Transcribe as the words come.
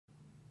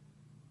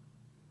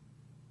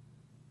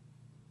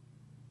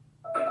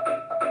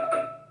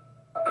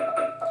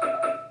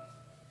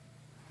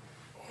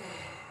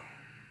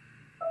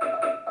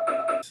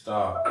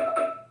Stop.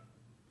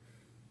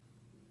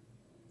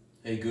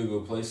 Hey Google,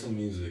 play some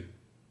music.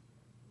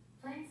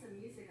 Playing some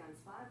music on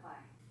Spotify.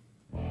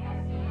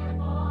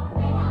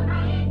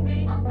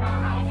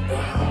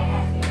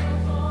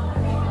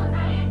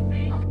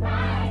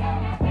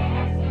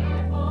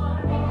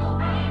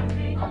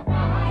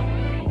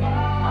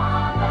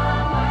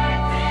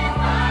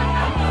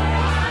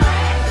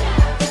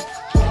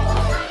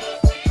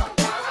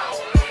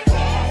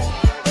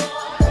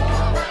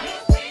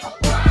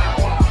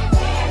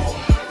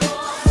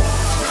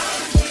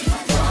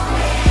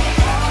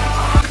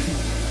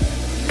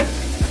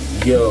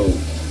 Yo,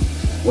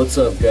 what's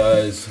up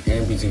guys?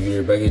 Aaron PTV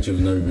here, back at you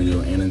with another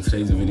video, and in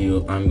today's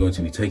video I'm going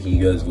to be taking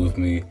you guys with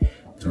me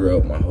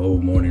throughout my whole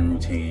morning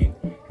routine.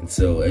 And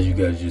so as you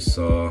guys just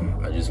saw,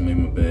 I just made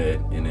my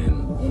bed, and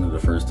then one of the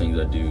first things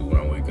I do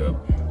when I wake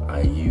up,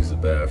 I use the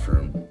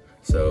bathroom.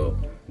 So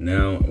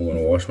now I'm going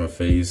to wash my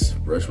face,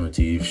 brush my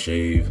teeth,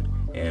 shave,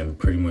 and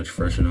pretty much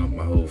freshen up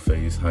my whole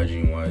face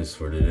hygiene wise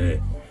for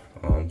today.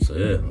 So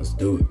yeah, let's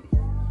do it.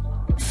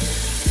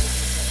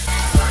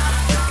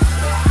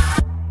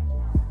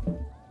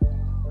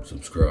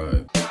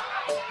 Subscribe.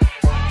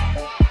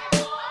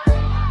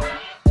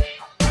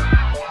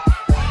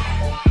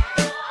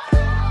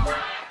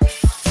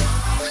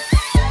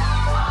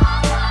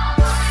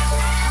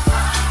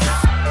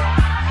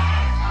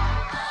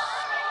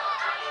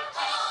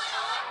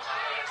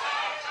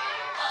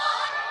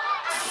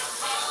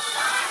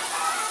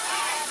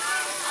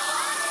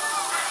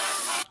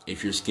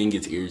 If your skin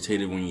gets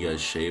irritated when you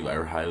guys shave, I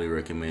highly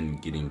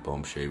recommend getting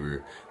Bump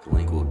Shaver. The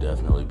link will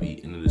definitely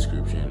be in the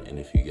description, and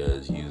if you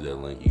guys use that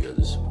link, you guys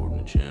are supporting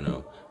the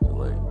channel. So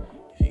like,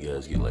 if you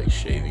guys get like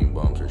shaving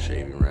bumps or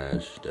shaving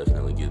rash,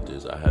 definitely get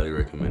this. I highly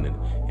recommend it,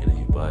 and if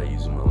you buy it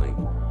using my link,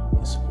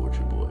 you support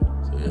your boy.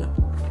 So yeah.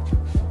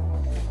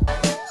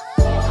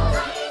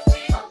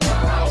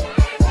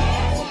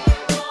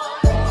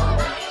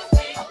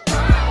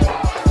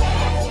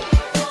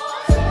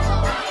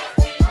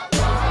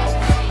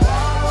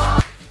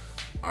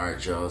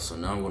 Alright y'all, so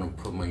now I'm going to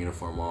put my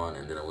uniform on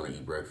and then I'm going to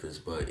eat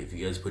breakfast. But if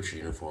you guys put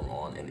your uniform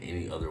on in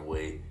any other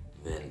way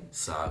than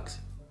socks,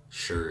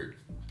 shirt,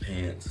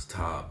 pants,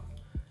 top,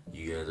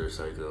 you guys are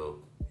psycho.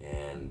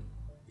 And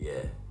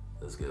yeah,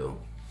 let's go.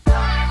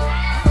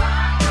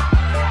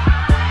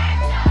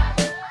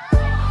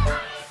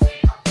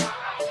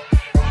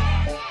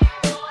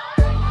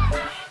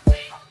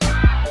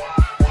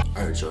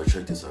 Alright y'all,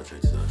 check this out.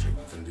 I'm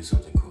gonna do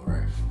something cool,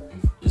 right?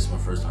 This is my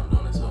first time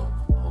doing it, so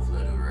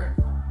hopefully I do it right.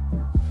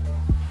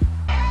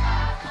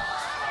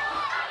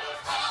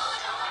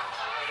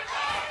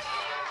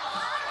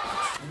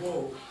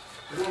 Whoa.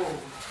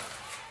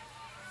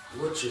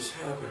 What just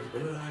happened,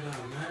 bro? I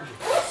got magic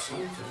or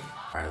something.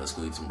 Alright, let's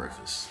go eat some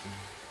breakfast.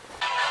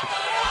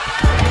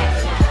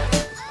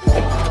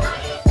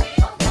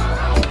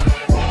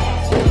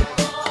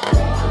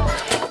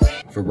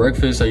 For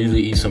breakfast, I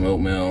usually eat some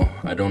oatmeal.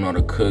 I don't know how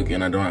to cook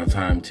and I don't have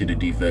time to the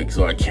defect,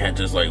 so I can't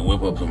just like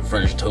whip up some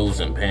French toast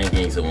and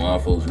pancakes and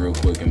waffles real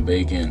quick and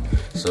bacon.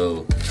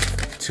 So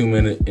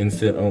 2-minute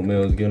instant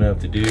oatmeal is gonna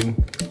have to do.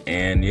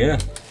 And yeah,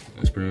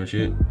 that's pretty much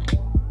it.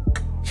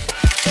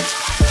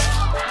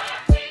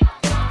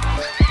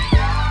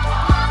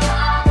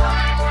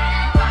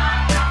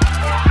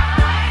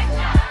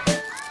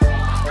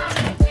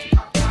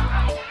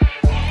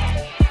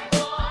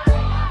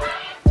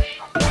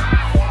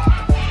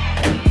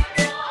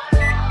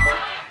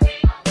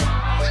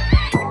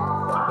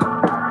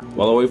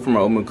 While I wait for my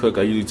oatmeal cook,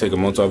 I usually take a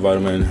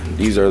multivitamin.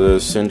 These are the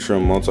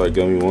Centrum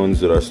multi-gummy ones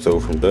that I stole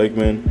from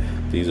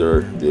Dykeman. These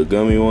are the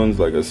gummy ones,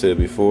 like I said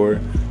before,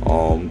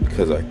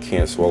 because I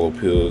can't swallow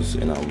pills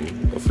and I'm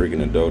a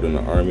freaking adult in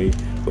the Army.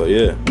 But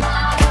yeah.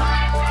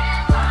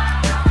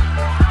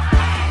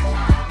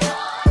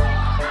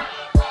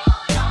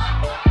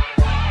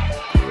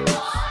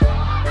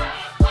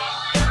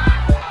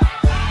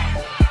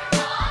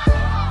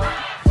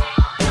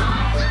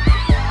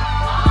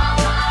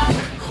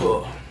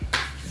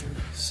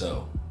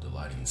 So, the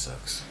lighting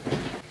sucks.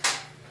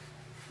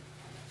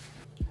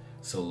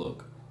 So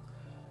look,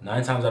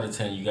 9 times out of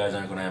 10, you guys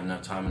aren't gonna have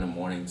enough time in the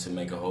morning to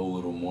make a whole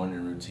little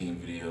morning routine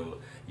video.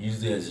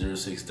 Usually at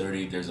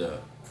 06:30, there's a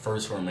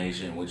first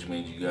formation, which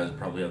means you guys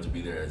probably have to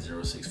be there at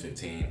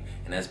 06:15.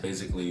 And that's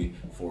basically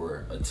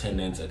for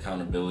attendance,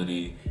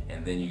 accountability,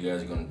 and then you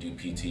guys are gonna do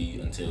PT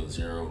until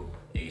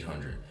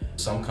 0800.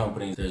 Some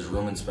companies, there's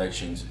room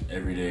inspections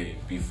every day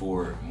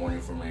before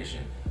morning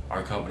formation.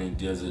 Our company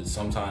does it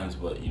sometimes,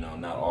 but you know,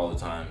 not all the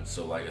time.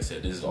 So like I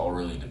said, this is all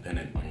really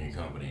dependent on your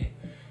company.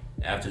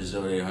 After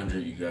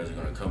 0800, you guys are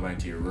gonna come back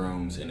to your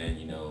rooms and then,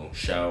 you know,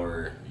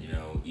 shower, you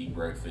know, eat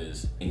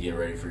breakfast and get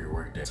ready for your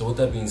work day. So with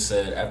that being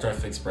said, after I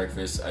fix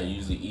breakfast, I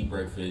usually eat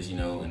breakfast, you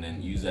know, and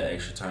then use that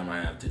extra time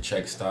I have to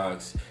check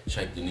stocks,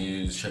 check the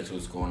news, check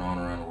what's going on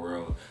around the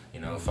world, you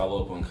know,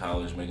 follow up on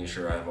college, making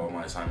sure I have all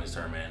my assignments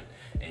turned in,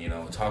 and, you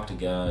know, talk to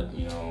God,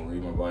 you know,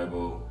 read my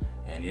Bible,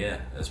 and yeah,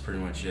 that's pretty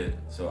much it.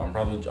 So I'm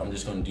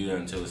just gonna do that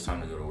until it's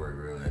time to go to work,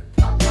 really.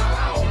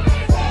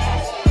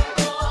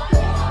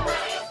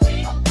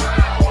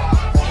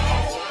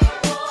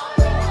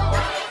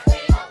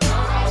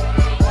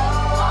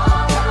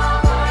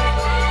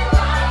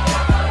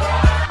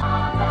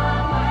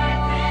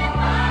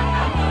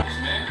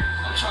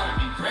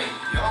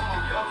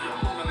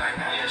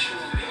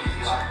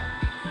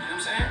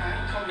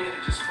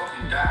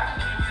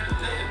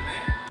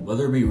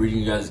 whether it be reading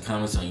you guys'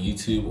 comments on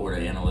YouTube or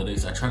the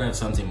analytics, I try to have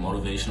something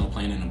motivational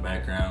playing in the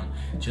background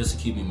just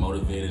to keep me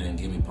motivated and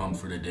get me pumped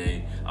for the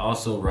day. I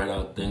also write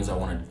out things I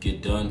want to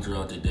get done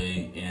throughout the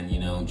day and, you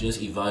know,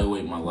 just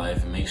evaluate my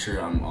life and make sure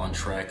I'm on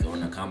track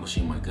on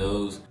accomplishing my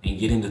goals and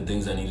getting the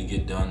things I need to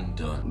get done.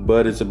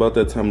 But it's about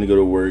that time to go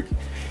to work,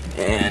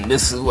 and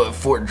this is what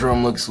Fort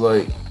Drum looks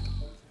like.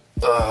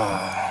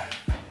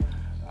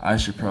 I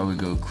should probably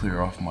go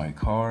clear off my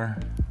car.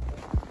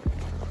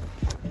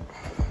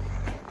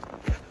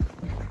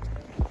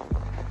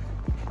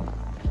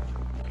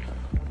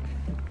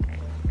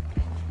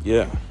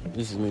 Yeah,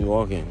 this is me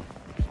walking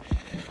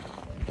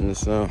in the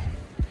snow.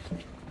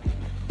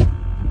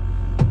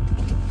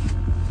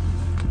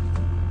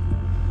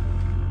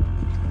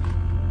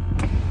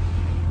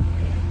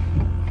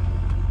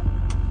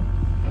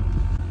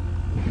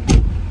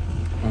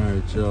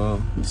 Alright, y'all.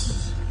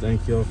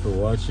 Thank y'all for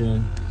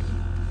watching.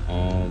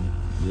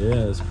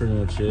 Yeah, that's pretty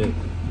much it.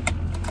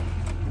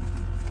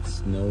 It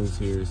snows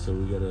here, so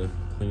we gotta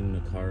clean the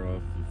car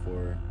off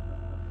before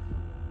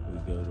we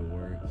go to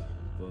work.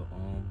 But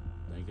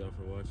thank y'all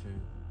for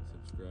watching.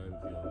 Subscribe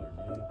if y'all are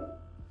new.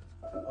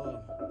 And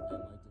like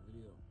the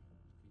video.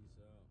 Peace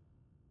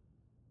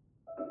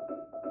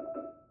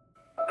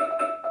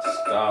out.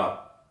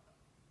 Stop.